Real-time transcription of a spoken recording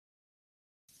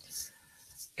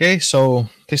Okay, so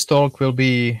this talk will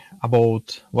be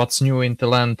about what's new in the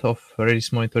land of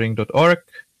releasemonitoring.org,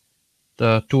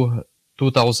 the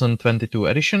 2022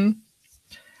 edition.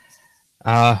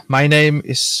 My name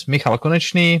is Michal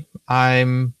Konečný.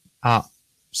 I'm a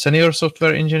senior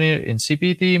software engineer in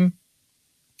CP team.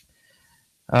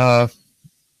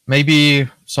 Maybe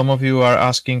some of you are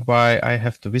asking why I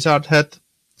have the wizard hat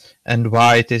and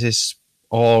why this is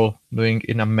all doing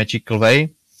in a magical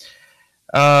way.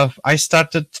 I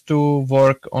started to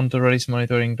work on the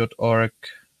releasemonitoring.org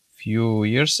few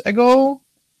years ago,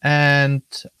 and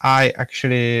I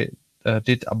actually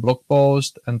did a blog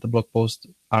post, and the blog posts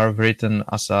are written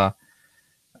as a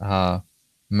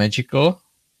magical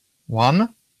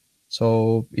one.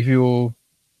 So if you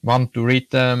want to read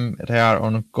them, they are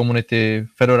on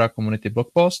Fedora community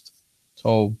blog post.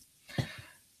 So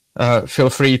feel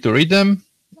free to read them.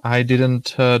 I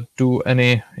didn't do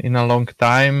any in a long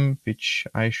time, which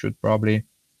I should probably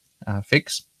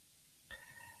fix.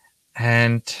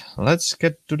 And let's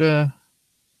get to the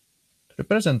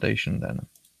presentation then.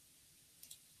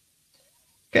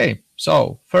 Okay,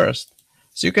 so first,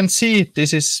 so you can see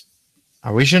this is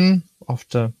a vision of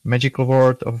the magical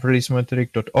world of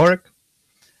releasemonitoring.org.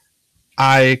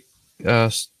 I'm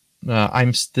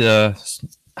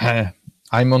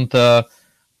on the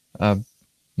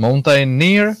mountain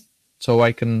near, so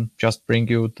I can just bring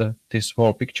you this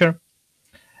whole picture.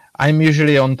 I'm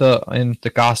usually in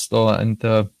the castle, and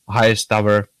the highest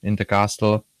tower in the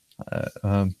castle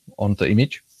on the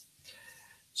image.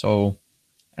 So,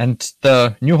 and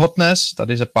the new hotness that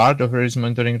is a part of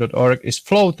releasemonitoring.org is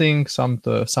floating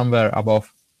somewhere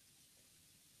above.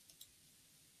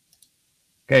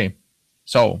 Okay,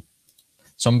 so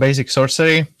some basic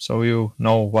sorcery, so you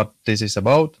know what this is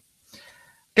about.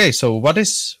 Okay, so what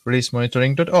is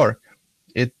releasemonitoring.org?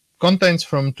 It contains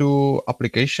from two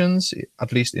applications,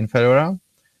 at least in Fedora.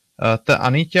 The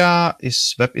Anitya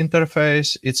is web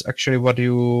interface. It's actually what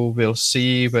you will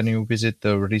see when you visit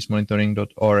the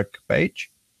releasemonitoring.org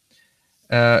page.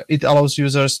 It allows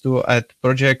users to add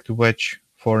project wedge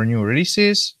for new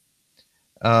releases.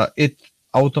 It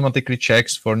automatically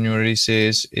checks for new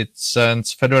releases. It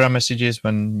sends Fedora messages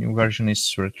when new version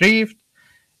is retrieved.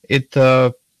 It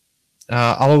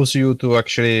allows you to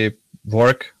actually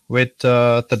work with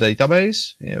the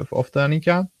database of the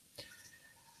Anitya.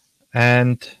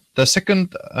 And the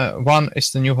second one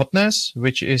is the new hotness,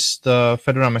 which is the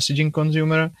Fedora messaging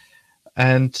consumer.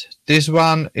 And this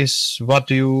one is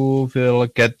what you will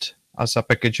get as a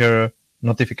packager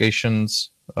notifications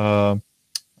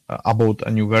about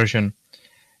a new version.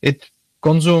 It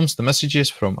consumes the messages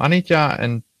from Anitya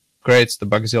and creates the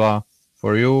Bugzilla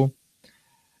for you.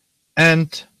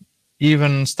 And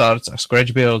even starts a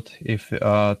scratch build if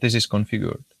this is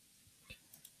configured.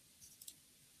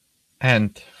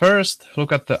 And first,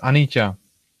 look at the Anitya.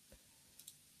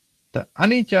 The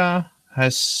Anitya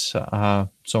has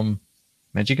some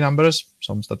magic numbers,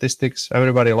 some statistics.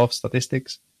 Everybody loves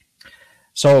statistics.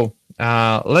 So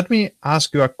let me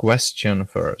ask you a question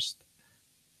first.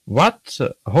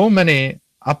 How many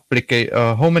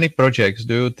projects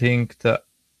do you think the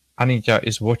Anitya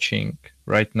is watching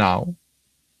right now?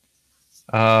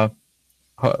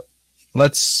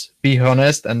 Let's be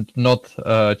honest and not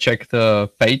check the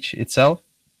page itself.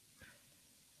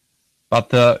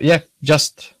 But yeah,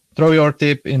 just throw your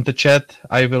tip in the chat.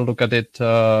 I will look at it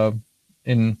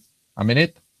in a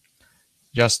minute.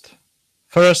 Just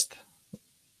first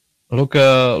look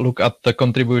at the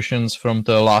contributions from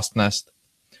the last nest.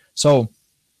 So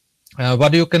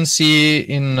what you can see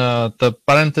in the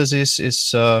parentheses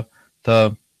is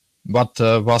what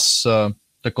was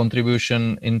the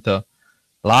contribution in the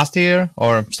last year,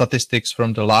 or statistics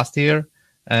from the last year,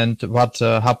 and what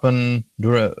happened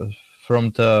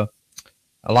from the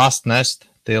last nest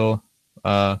till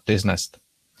this nest.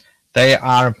 There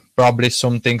are probably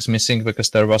some things missing because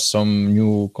there was some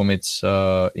new commits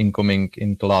incoming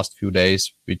in the last few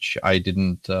days, which I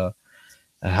didn't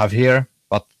have here,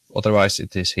 but otherwise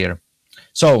it is here.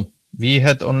 So we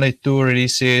had only 2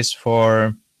 releases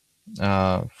for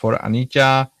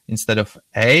Anitya instead of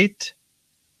 8.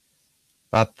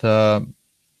 But oh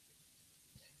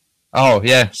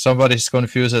yeah, somebody's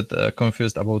confused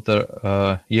about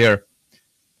the year.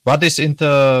 What is in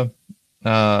the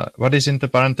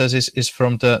parentheses is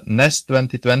from the Nest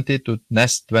 2020 to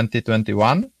Nest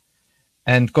 2021,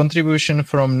 and contribution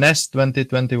from Nest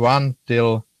 2021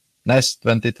 till Nest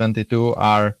 2022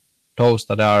 are those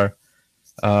that are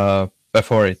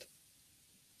before it.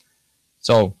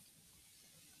 So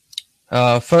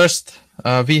first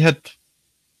we had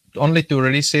only 2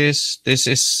 releases. This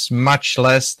is much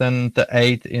less than the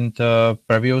 8 in the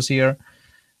previous year.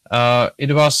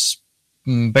 It was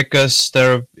because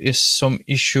there is some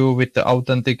issue with the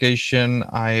authentication.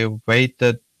 I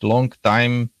waited long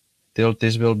time till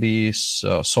this will be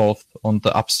solved on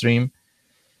the upstream,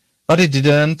 but it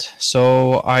didn't.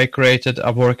 So I created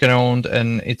a workaround,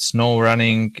 and it's now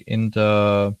running in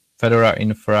the Fedora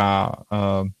infra,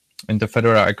 in the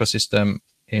Fedora ecosystem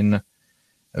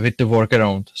with the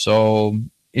workaround. So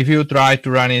if you try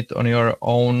to run it on your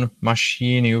own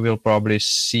machine, you will probably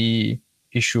see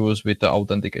issues with the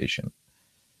authentication.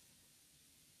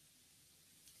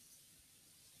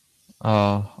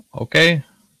 Okay.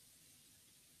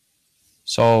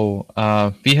 So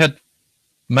we had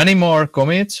many more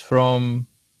commits from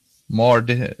more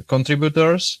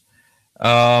contributors.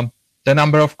 The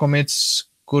number of commits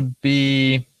could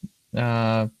be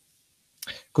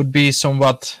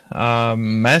somewhat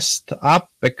messed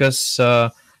up because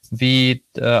I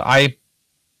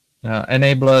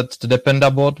enabled the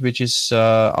Dependabot, which is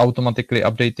automatically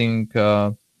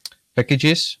updating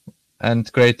packages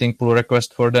and creating pull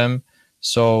requests for them.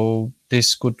 So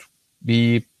this could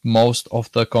be most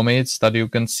of the commits that you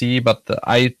can see, but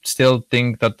I still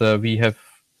think that we have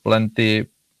plenty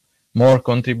more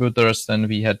contributors than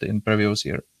we had in previous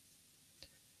year.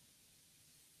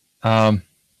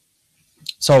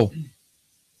 So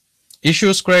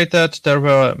issues created, there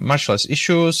were much less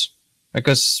issues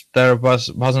because there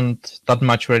wasn't that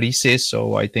much releases.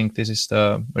 So I think this is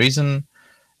the reason.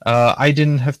 I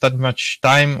didn't have that much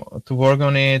time to work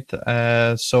on it,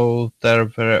 so there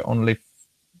were only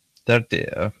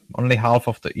half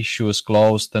of the issues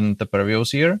closed in the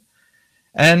previous year,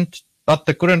 but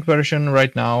the current version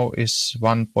right now is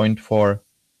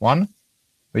 1.41,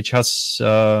 which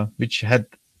had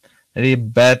really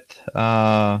bad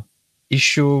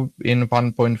issue in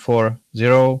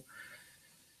 1.40,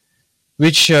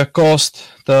 which caused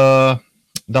the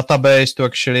database to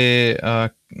actually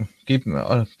keep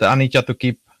the Anitya to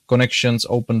keep connections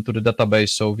open to the database.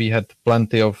 So we had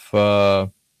plenty of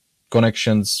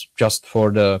connections just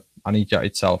for the Anitya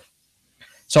itself.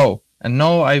 So, and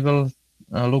now I will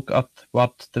look at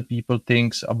what the people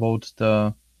thinks about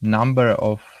the number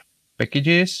of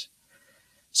packages.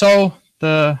 So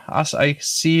as I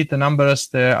see the numbers,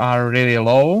 they are really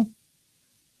low.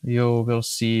 You will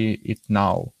see it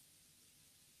now.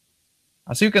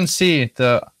 As you can see,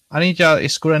 the Anitya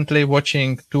is currently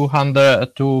watching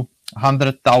 200 to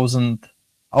 100,000,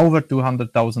 over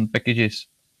 200,000 packages,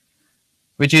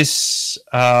 which is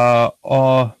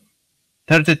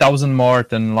 30,000 more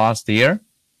than last year.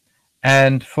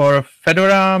 And for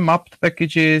Fedora mapped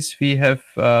packages, we have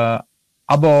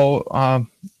above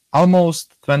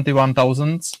almost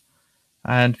 21,000,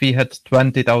 and we had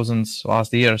 20,000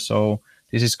 last year. So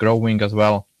this is growing as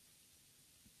well.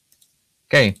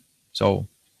 Okay, so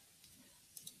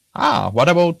what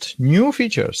about new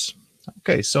features?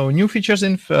 Okay, so new features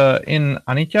in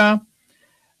Anitya.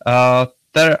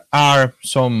 There are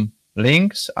some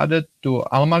links added to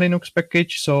Alma Linux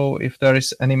package. So if there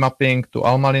is any mapping to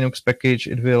Alma Linux package,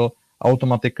 it will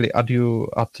automatically add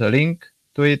a link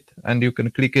to it, and you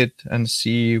can click it and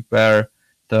see where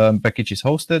the package is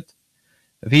hosted.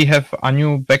 We have a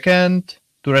new backend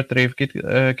to retrieve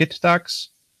Git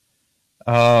tags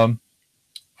for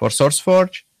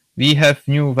SourceForge. We have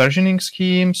new versioning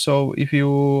scheme. So if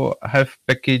you have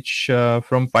package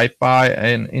from PyPy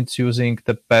and it's using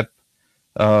the PEP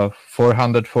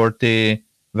 440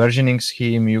 versioning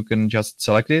scheme, you can just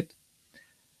select it.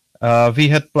 We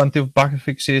had plenty of bug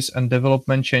fixes and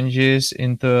development changes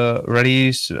in the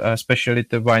release, especially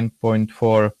the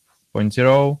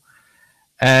 1.4.0.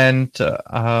 And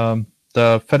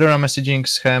the Fedora messaging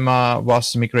schema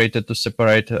was migrated to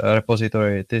separate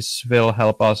repository. This will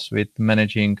help us with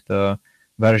managing the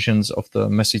versions of the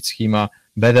message schema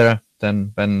better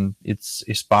than when it's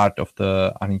part of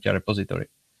the Anitya repository.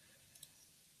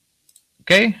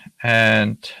 Okay,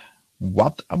 and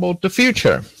what about the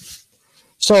future?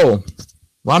 So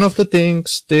one of the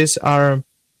things, these are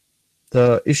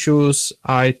the issues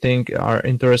I think are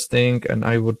interesting, and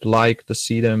I would like to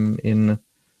see them in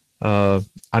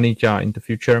Anitya in the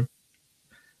future.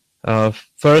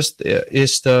 First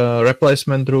is the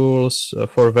replacement rules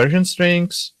for version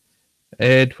strings.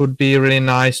 It would be really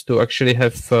nice to actually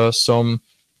have some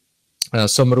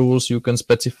rules you can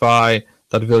specify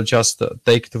that will just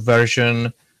take the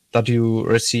version that you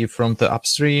receive from the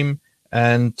upstream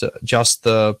and just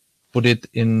put it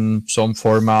in some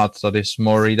format that is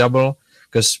more readable,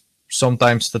 because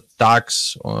sometimes the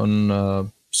tags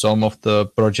on some of the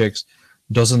projects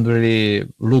doesn't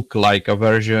really look like a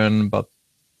version, but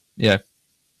yeah,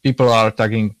 people are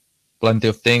tagging plenty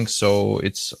of things, so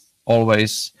it's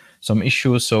always some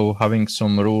issues. So having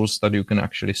some rules that you can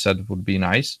actually set would be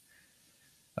nice.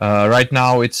 Right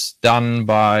now, it's done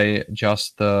by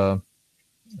just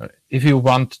if you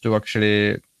want to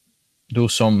actually do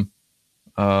some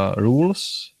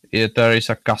rules, there is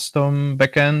a custom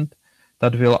backend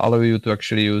that will allow you to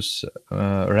actually use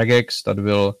regex that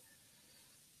will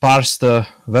parse the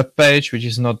web page, which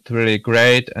is not really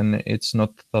great, and it's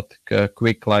not that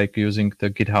quick like using the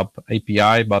GitHub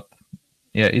API, but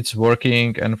yeah, it's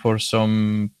working. And for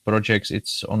some projects,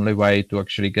 it's only way to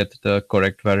actually get the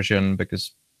correct version,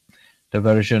 because the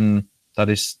version that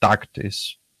is tagged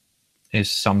is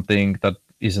something that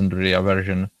isn't really a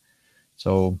version.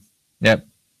 So yeah,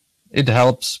 it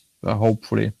helps,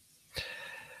 hopefully.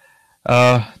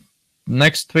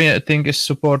 Next thing is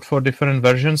support for different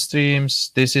version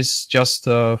streams. This is just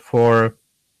for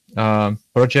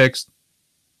projects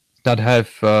that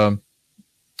have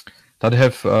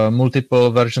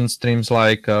multiple version streams,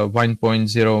 like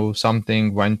 1.0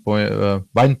 something, 1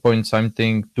 point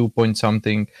something, 2 point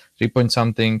something, 3 point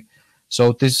something.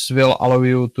 So this will allow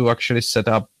you to actually set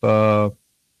up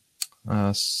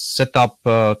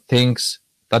things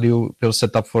that you will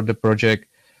set up for the project,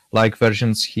 like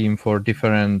version scheme for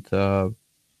different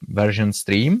version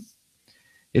stream.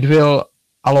 It will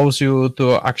allows you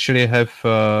to actually have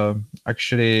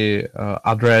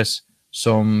address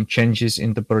some changes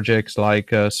in the projects,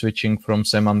 like switching from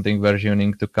semantic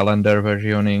versioning to calendar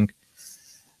versioning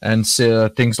and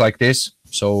things like this.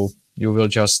 So you will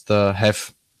just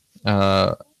have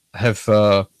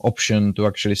option to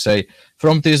actually say,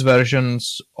 from these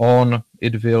versions on,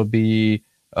 it will be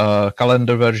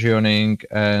calendar versioning,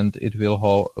 and it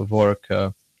will work.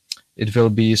 It will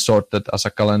be sorted as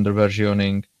a calendar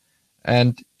versioning,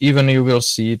 and even you will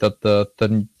see that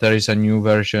there is a new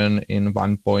version in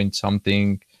 1 point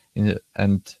something,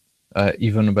 and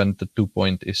even when the 2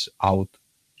 point is out,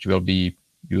 which will be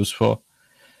useful.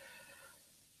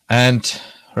 And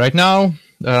right now,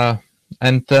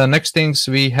 and the next things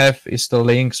we have is the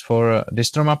links for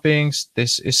distro mappings.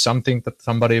 This is something that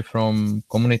somebody from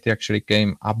community actually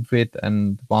came up with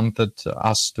and wanted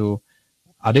us to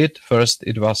add it. First,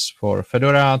 it was for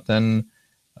Fedora, then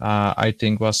I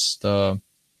think was the,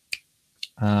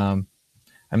 I'm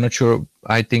not sure,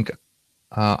 I think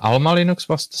Alma Linux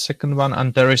was the second one,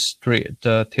 and there is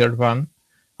the third one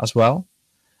as well.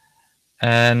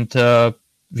 And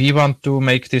we want to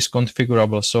make this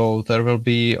configurable, so there will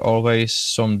be always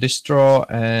some distro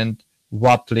and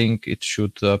what link it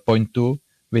should point to,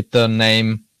 with the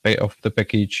name of the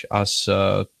package as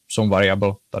some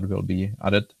variable that will be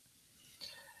added.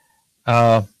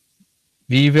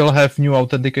 We will have new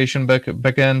authentication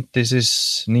backend. This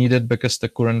is needed because the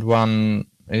current one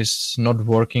is not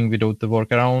working without the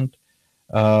workaround.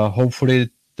 Hopefully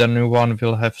the new one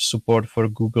will have support for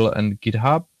Google and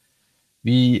GitHub.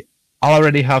 We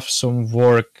already have some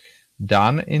work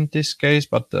done in this case,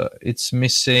 but it's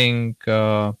missing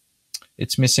the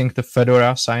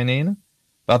Fedora sign-in,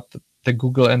 but the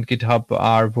Google and GitHub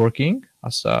are working,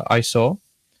 as I saw.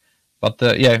 But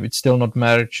yeah, it's still not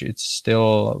merged. It's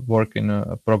still work in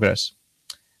progress.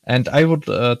 And I would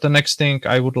the next thing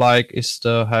I would like is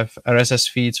to have RSS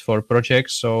feeds for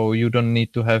projects, so you don't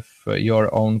need to have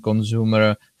your own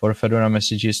consumer for Fedora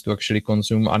messages to actually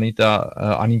consume Anita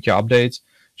updates.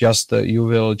 Just you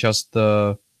will just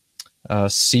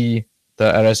see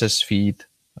the RSS feed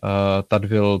that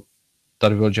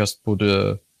will just put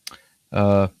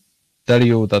tell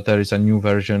you that there is a new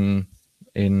version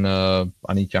in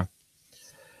Anita.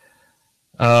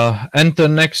 And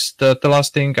the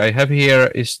last thing I have here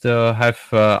is to have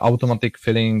automatic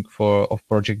filling of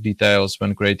project details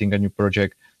when creating a new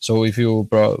project. So if you,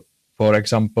 for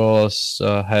example,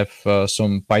 have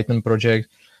some Python project,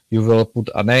 you will put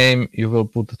a name, you will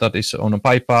put that is on a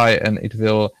PyPy, and it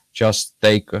will just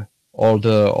take all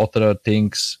the other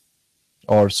things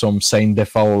or some same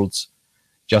defaults,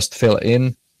 just fill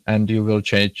in, and you will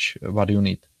change what you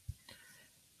need.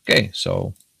 Okay,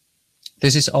 so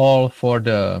this is all for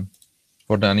the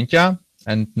Anitya,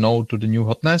 and now to the new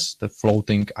hotness, the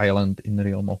floating island in the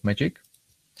realm of magic.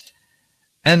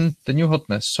 And the new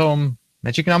hotness, some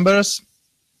magic numbers,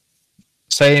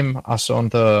 same as on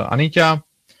the Anitya.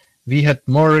 We had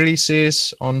more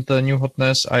releases on the new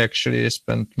hotness. I actually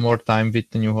spent more time with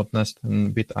the new hotness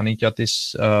than with Anitya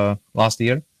this last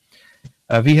year.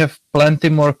 We have plenty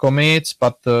more commits,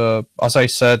 but as I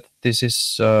said, this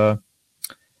is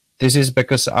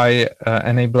because I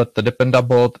enabled the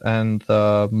dependabot, and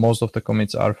most of the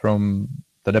commits are from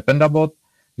the dependabot.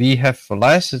 We have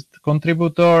less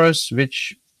contributors,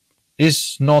 which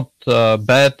is not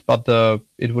bad, but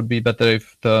it would be better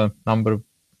if the number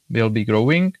will be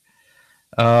growing.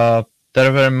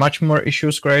 There were much more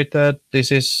issues created.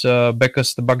 This is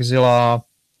because the Bugzilla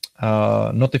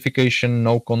notification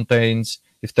now contains,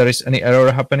 if there is any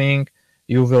error happening,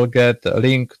 you will get a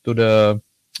link to the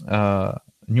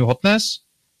new hotness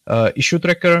issue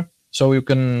tracker, so you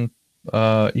can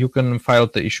file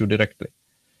the issue directly.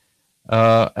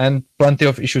 And plenty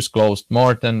of issues closed,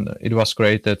 more than it was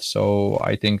created. So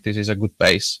I think this is a good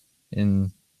base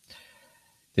in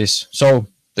this. So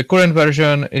the current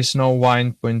version is now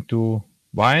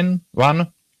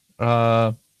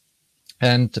 1.2.1,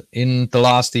 and in the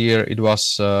last year it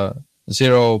was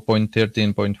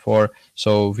 0.13.4.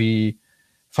 So we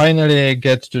finally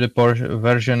get to the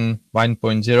version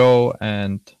 1.0,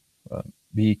 and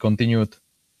we continued.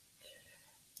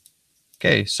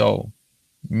 Okay, so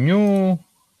new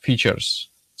features.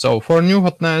 So for new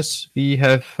hotness, we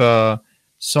have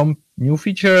some new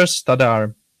features that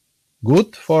are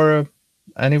good for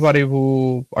anybody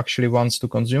who actually wants to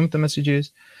consume the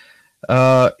messages.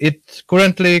 It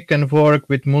currently can work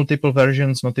with multiple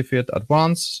versions notified at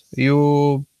once.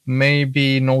 You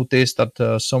maybe noticed that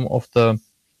some of the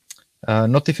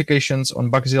notifications on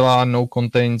Bugzilla now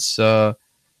contains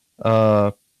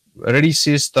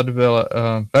releases that will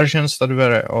versions that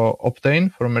were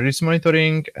obtained from release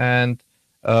monitoring, and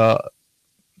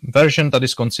version that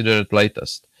is considered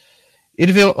latest.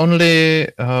 It will only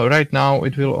right now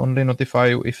it will only notify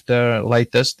you if the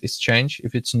latest is changed,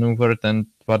 if it's newer than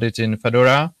what is in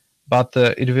Fedora, but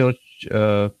it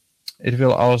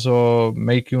will also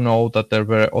make you know that there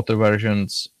were other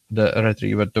versions that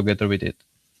retrieved together with it.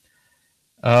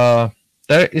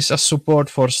 There is a support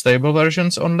for stable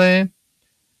versions only.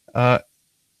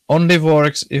 Only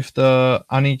works if the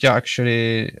Anita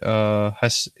actually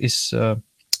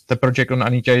the project on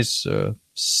Anita is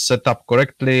set up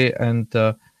correctly, and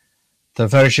the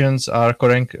versions are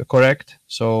correct.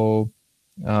 So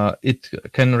it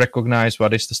can recognize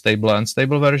what is the stable and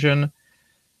unstable version.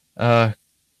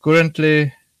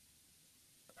 Currently,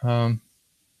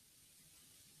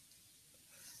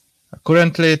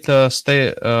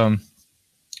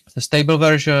 the stable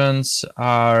versions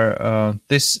are,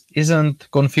 this isn't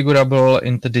configurable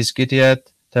in the distgit yet.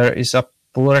 There is a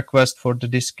pull request for the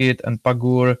distgit and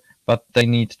Pagur, but they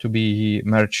need to be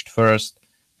merged first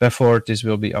before this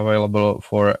will be available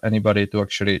for anybody to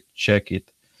actually check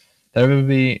it. There will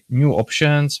be new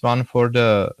options, one for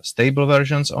the stable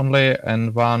versions only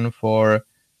and one for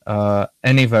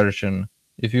any version.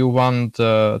 If you want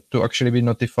to actually be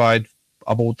notified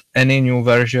about any new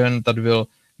version that will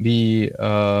be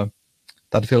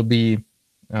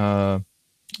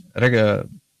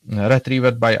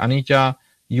retrieved by Anita,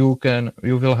 you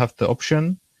will have the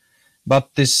option,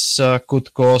 but this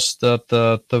could cause that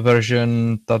the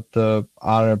version that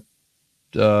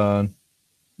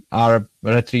are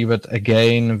retrieved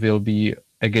again will be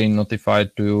again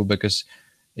notified to you, because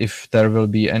if there will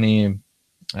be any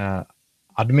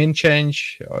admin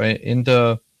change in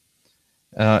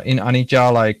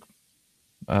Anita, like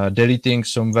deleting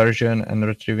some version and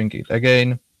retrieving it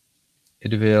again,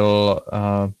 it will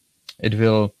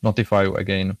notify you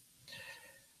again.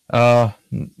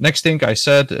 Next thing I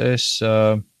said is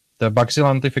the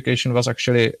Bugzilla notification was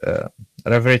actually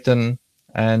rewritten,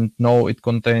 and now it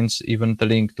contains even the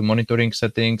link to monitoring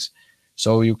settings,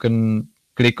 so you can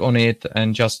click on it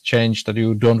and just change that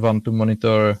you don't want to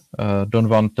monitor, don't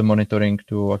want the monitoring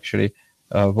to actually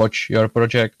watch your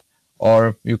project,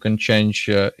 or you can change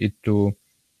it to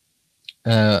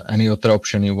any other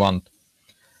option you want.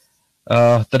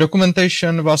 The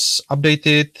documentation was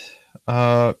updated.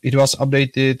 It was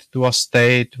updated to a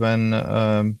state when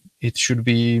it should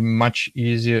be much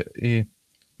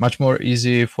more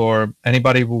easy for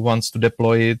anybody who wants to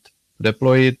deploy it,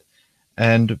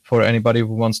 and for anybody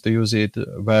who wants to use it,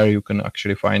 where you can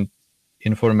actually find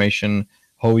information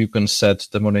how you can set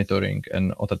the monitoring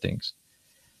and other things.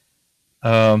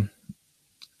 And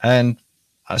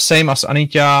same as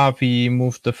Anita, we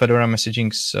moved the Fedora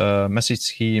messaging's message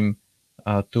scheme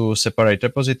to separate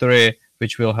repository,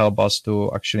 which will help us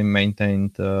to actually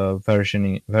maintain the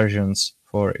versions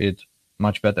for it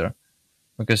much better.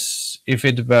 Because if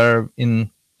it were in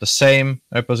the same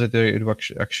repository, it would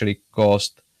actually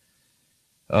cost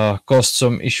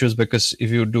some issues, because if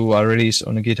you do a release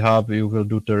on GitHub, you will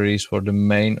do the release for the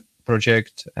main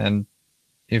project, and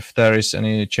if there is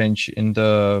any change in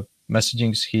the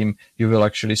messaging scheme, you will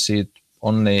actually see it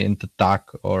only in the tag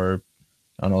or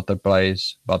another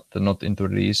place, but not in the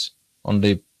release,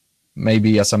 only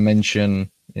maybe as a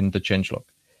mention in the changelog.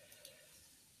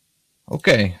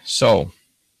 Okay, so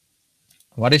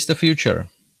what is the future?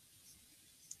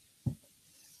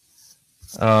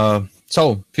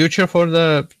 So future for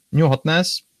the new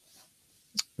hotness.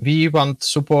 we want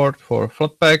support for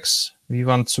Flatpaks, we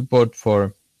want support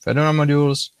for Fedora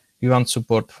modules, we want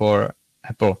support for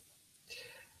Apple.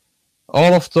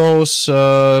 All of those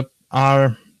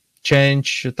are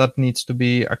change that needs to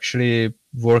be actually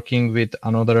working with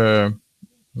another.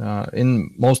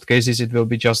 In most cases, it will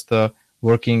be just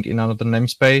working in another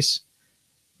namespace,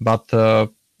 but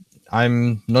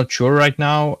I'm not sure right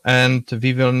now, and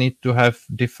we will need to have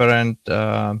different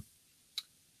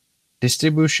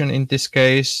distribution in this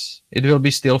case. It will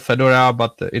be still Fedora,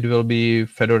 but it will be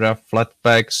Fedora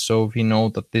Flatpak, so we know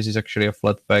that this is actually a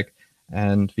Flatpak,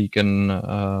 and we can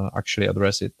actually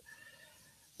address it.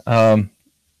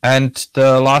 And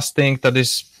the last thing that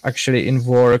is actually in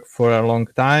work for a long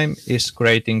time is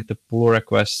creating the pull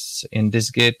requests in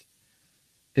this Git.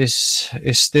 This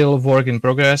is still work in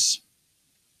progress.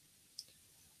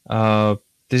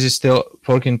 This is still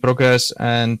work in progress,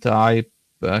 and I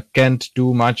can't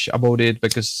do much about it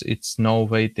because it's now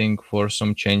waiting for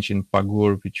some change in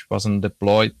Pagure, which wasn't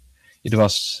deployed. It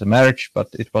was merged, but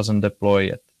it wasn't deployed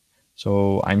yet.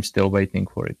 So I'm still waiting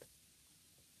for it.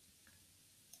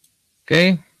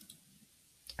 Okay.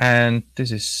 And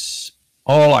this is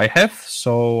all I have.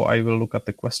 So I will look at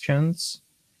the questions.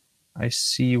 I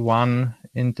see one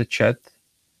in the chat.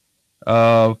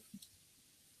 Yeah,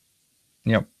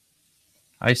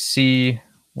 I see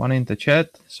one in the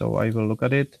chat, so I will look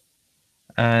at it,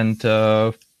 and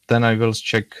then I will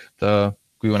check the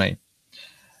Q&A.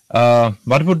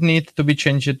 What would need to be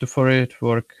changed for it to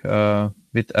work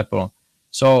with Apple?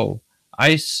 So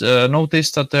I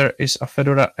noticed that there is a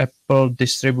Fedora Apple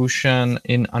distribution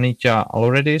in Anitya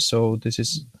already, so this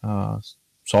is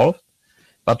solved.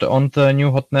 But on the new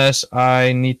hotness,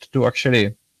 I need to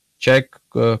actually check.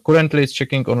 Currently, it's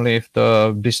checking only if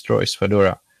the distro is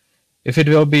Fedora. If it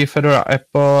will be Fedora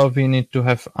Apple, we need to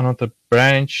have another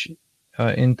branch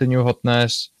in the new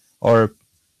hotness or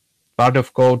part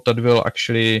of code that will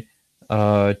actually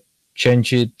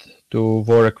change it to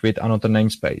work with another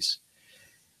namespace.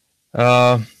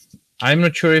 I'm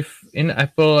not sure if in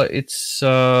Apple it's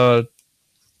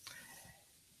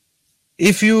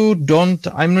if you don't.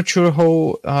 I'm not sure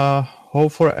how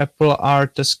for Apple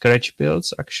are the Scratch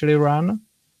builds actually run.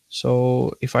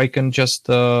 So if I can just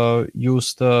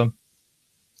use the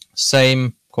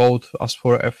same code as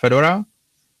for a Fedora,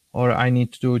 or I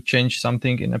need to change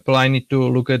something in Apple, I need to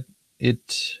look at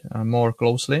it more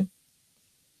closely.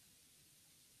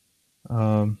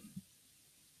 Yeah,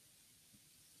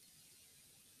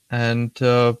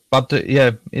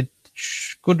 it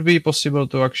could be possible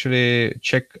to actually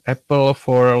check Apple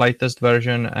for latest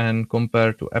version and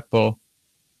compare to Apple.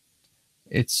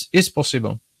 It's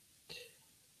possible.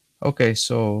 Okay,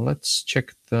 so let's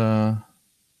check the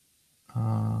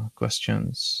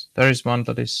questions. There is one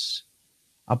that is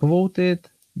upvoted.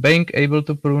 Being able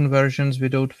to prune versions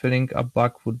without filling a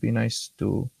bug would be nice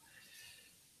too.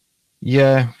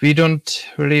 Yeah, we don't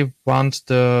really want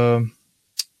the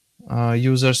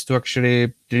users to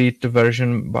actually delete the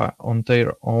version on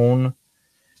their own.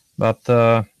 But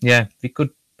yeah, we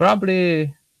could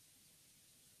probably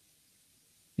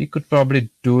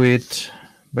do it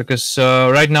because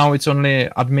right now it's only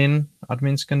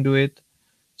admins can do it.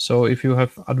 So if you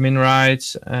have admin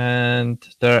rights and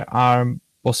there are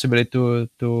possibility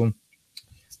to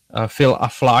fill a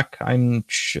flag, I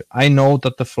know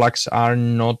that the flags are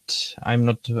not. I'm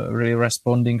not really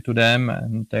responding to them,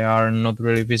 and they are not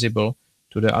really visible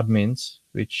to the admins,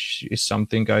 which is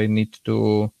something I need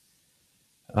to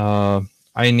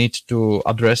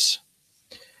address.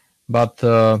 But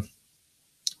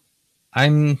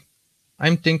I'm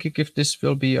thinking if this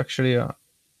will be actually a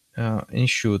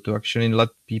issue to actually let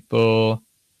people,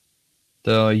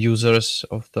 the users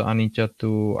of the Anitya,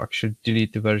 to actually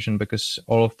delete the version, because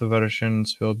all of the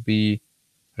versions will be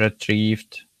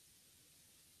retrieved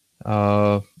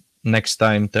next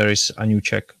time there is a new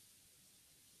check.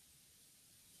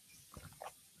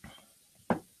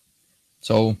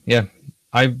 So yeah,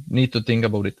 I need to think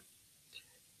about it.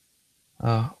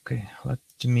 Okay, let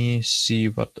me see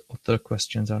what other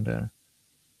questions are there.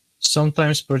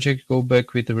 Sometimes projects go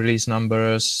back with the release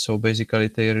numbers, so basically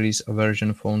they release a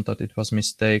version, found that it was a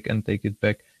mistake, and take it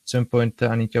back. At some point,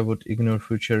 Anitya would ignore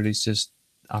future releases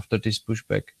after this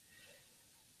pushback.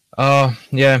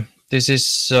 Yeah, this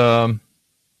is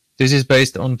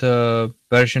based on the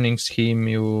versioning scheme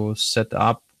you set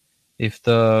up. If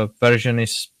the version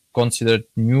is considered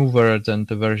newer than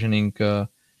the versioning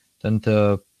than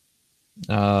the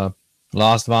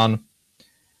last one,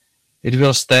 it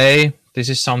will stay. This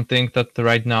is something that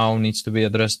right now needs to be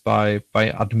addressed by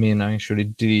admin. I actually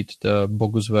delete the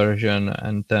bogus version,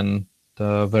 and then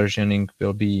the versioning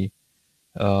will be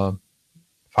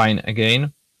fine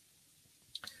again.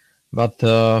 but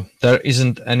there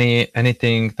isn't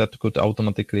anything that could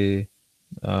automatically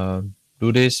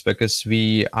do this, because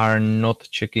we are not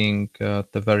checking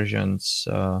the versions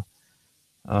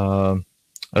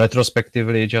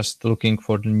retrospectively, just looking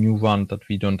for the new one that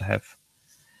we don't have.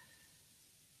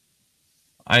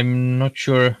 I'm not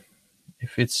sure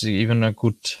if it's even a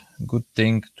good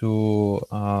thing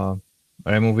to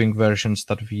removing versions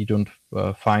that we don't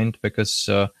find, because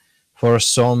for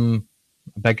some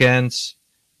backends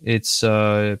it's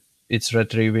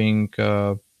retrieving,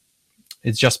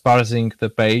 it's just parsing the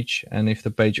page, and if the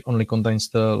page only contains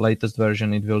the latest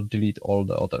version, it will delete all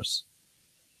the others.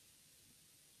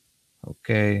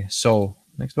 Okay, so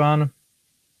next one.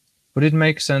 Would it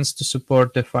make sense to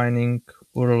support defining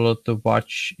URL to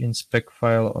watch in spec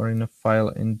file or in a file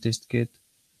in dist-git?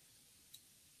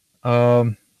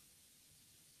 Right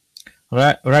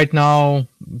now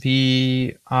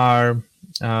we are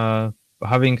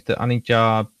having the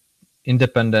Anitya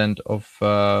independent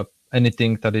of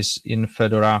anything that is in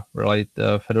Fedora,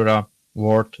 Fedora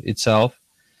word itself.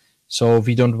 So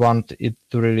we don't want it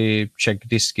to really check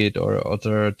dist-git or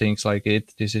other things like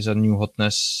it. This is a new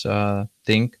hotness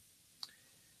thing.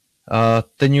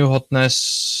 The new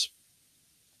hotness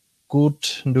could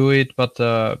do it, but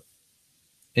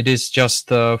it is just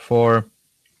for.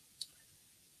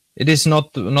 It is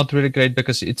not really great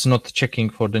because it's not checking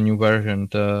for the new version.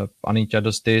 The Anitya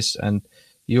does this, and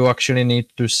you actually need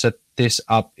to set this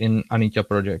up in Anitya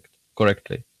project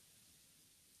correctly.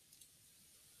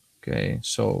 Okay,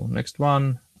 so next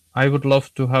one. I would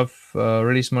love to have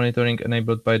release monitoring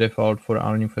enabled by default for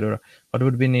our new Fedora. What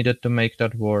would be needed to make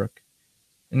that work?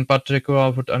 In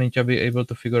particular, would Anitya be able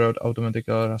to figure out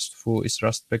automatically Rust-foo is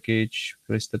Rust package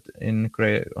listed in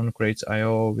on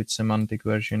crates.io with semantic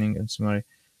versioning and summary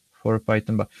for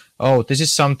Python? But this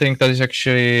is something that is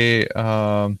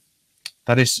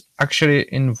actually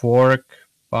in work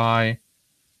by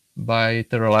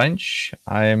the launch.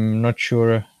 I'm not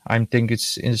sure. I think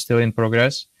it's still in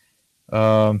progress.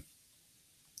 It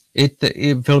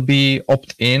will be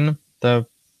opt-in. The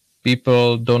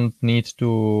people don't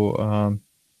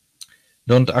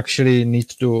actually need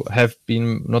to have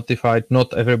been notified.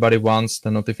 Not everybody wants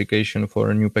the notification for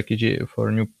a new package, for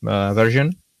a new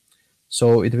version.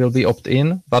 So it will be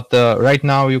opt-in. But right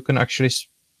now you can actually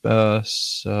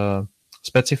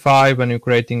specify when you're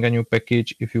creating a new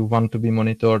package if you want to be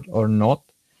monitored or not.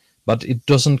 But it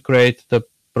doesn't create the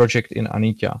project in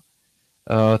Anitya.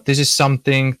 This is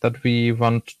something that we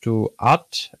want to add,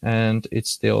 and it's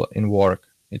still in work.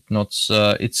 It's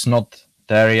not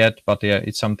there yet, but yeah,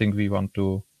 it's something we want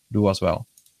to do as well.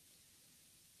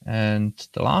 And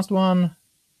the last one,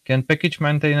 can package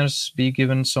maintainers be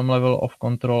given some level of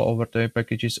control over their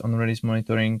packages on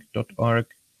releasemonitoring.org?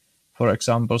 For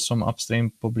example, some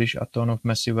upstream publish a ton of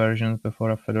messy versions before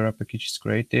a Fedora package is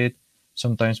created.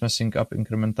 Sometimes messing up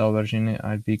incremental versioning.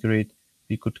 I'd be great.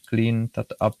 We could clean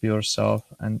that up yourself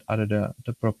and add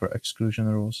the proper exclusion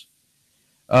rules.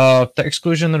 The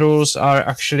exclusion rules are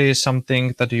actually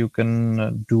something that you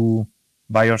can do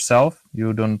by yourself.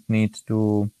 You don't need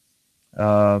to.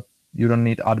 You don't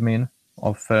need admin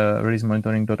of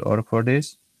releasemonitoring.org for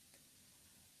this.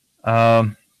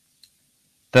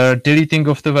 The deleting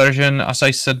of the version, as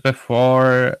I said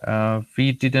before,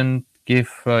 we didn't give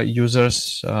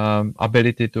users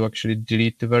ability to actually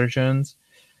delete the versions.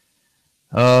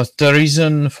 The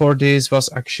reason for this was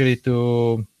actually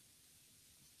to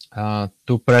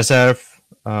preserve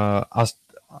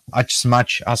as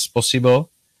much as possible,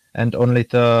 and only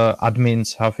the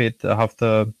admins have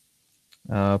the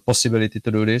possibility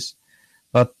to do this.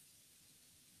 But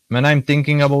when I'm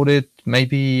thinking about it,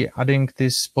 maybe adding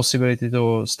this possibility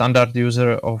to standard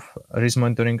user of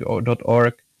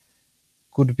releasemonitoring.org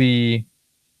could be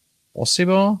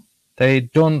possible. They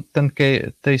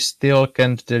still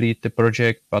can't delete the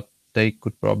project, but they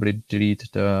could probably delete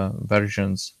the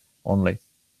versions only,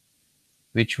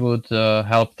 which would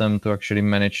help them to actually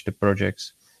manage the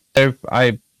projects.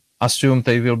 I assume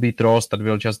they will be trolls that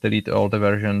will just delete all the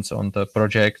versions on the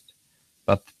project,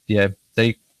 but yeah,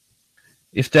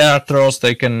 if they are trolls,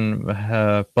 they can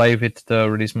play with the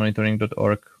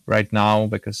releasemonitoring.org right now,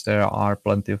 because there are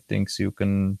plenty of things you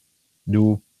can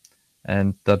do,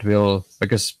 and that will,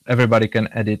 because everybody can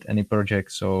edit any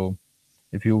project. So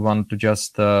if you want to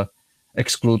just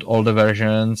exclude all the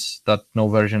versions, that no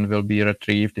version will be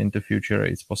retrieved in the future,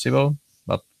 it's possible.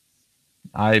 But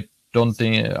I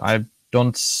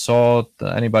don't saw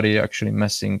anybody actually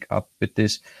messing up with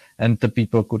this, and the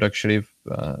people could actually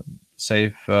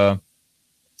set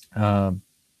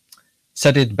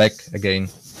it back again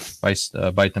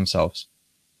by themselves.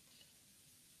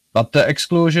 But the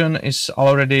exclusion is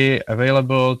already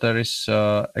available. There is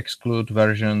exclude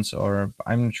versions, or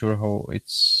I'm not sure how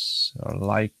it's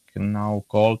like now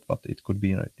called, but it could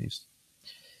be like this.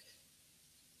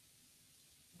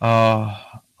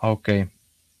 Okay.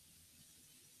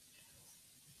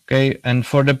 Okay, and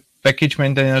for the package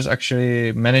maintainers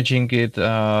actually managing it,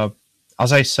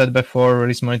 as I said before,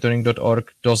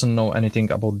 releasemonitoring.org doesn't know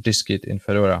anything about dist in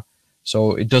Fedora.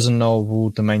 So it doesn't know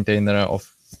who the maintainer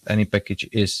of any package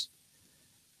is.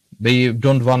 We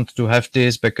don't want to have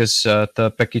this because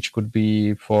the package could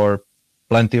be for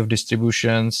plenty of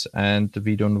distributions, and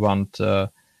we don't want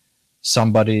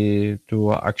somebody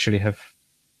to actually have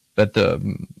better,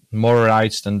 more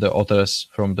rights than the others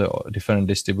from the different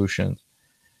distributions.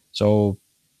 So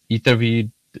either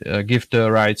we give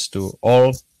the rights to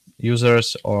all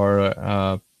users,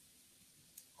 or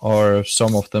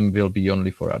some of them will be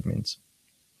only for admins.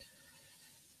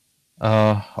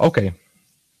 Okay,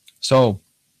 so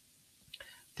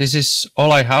this is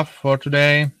all I have for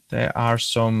today. There are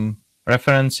some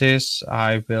references.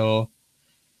 I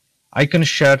can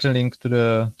share the link to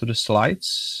the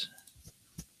slides.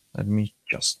 Let me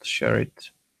just share it.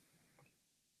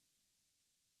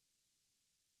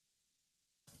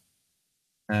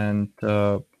 And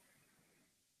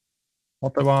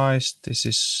otherwise, this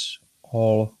is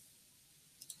all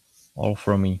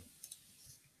from me.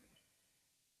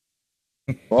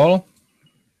 Thank you all.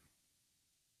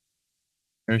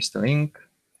 Here's the link.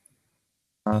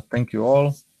 Thank you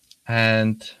all,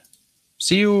 and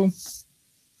see you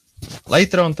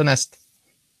later on the nest.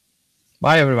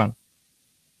 Bye, everyone.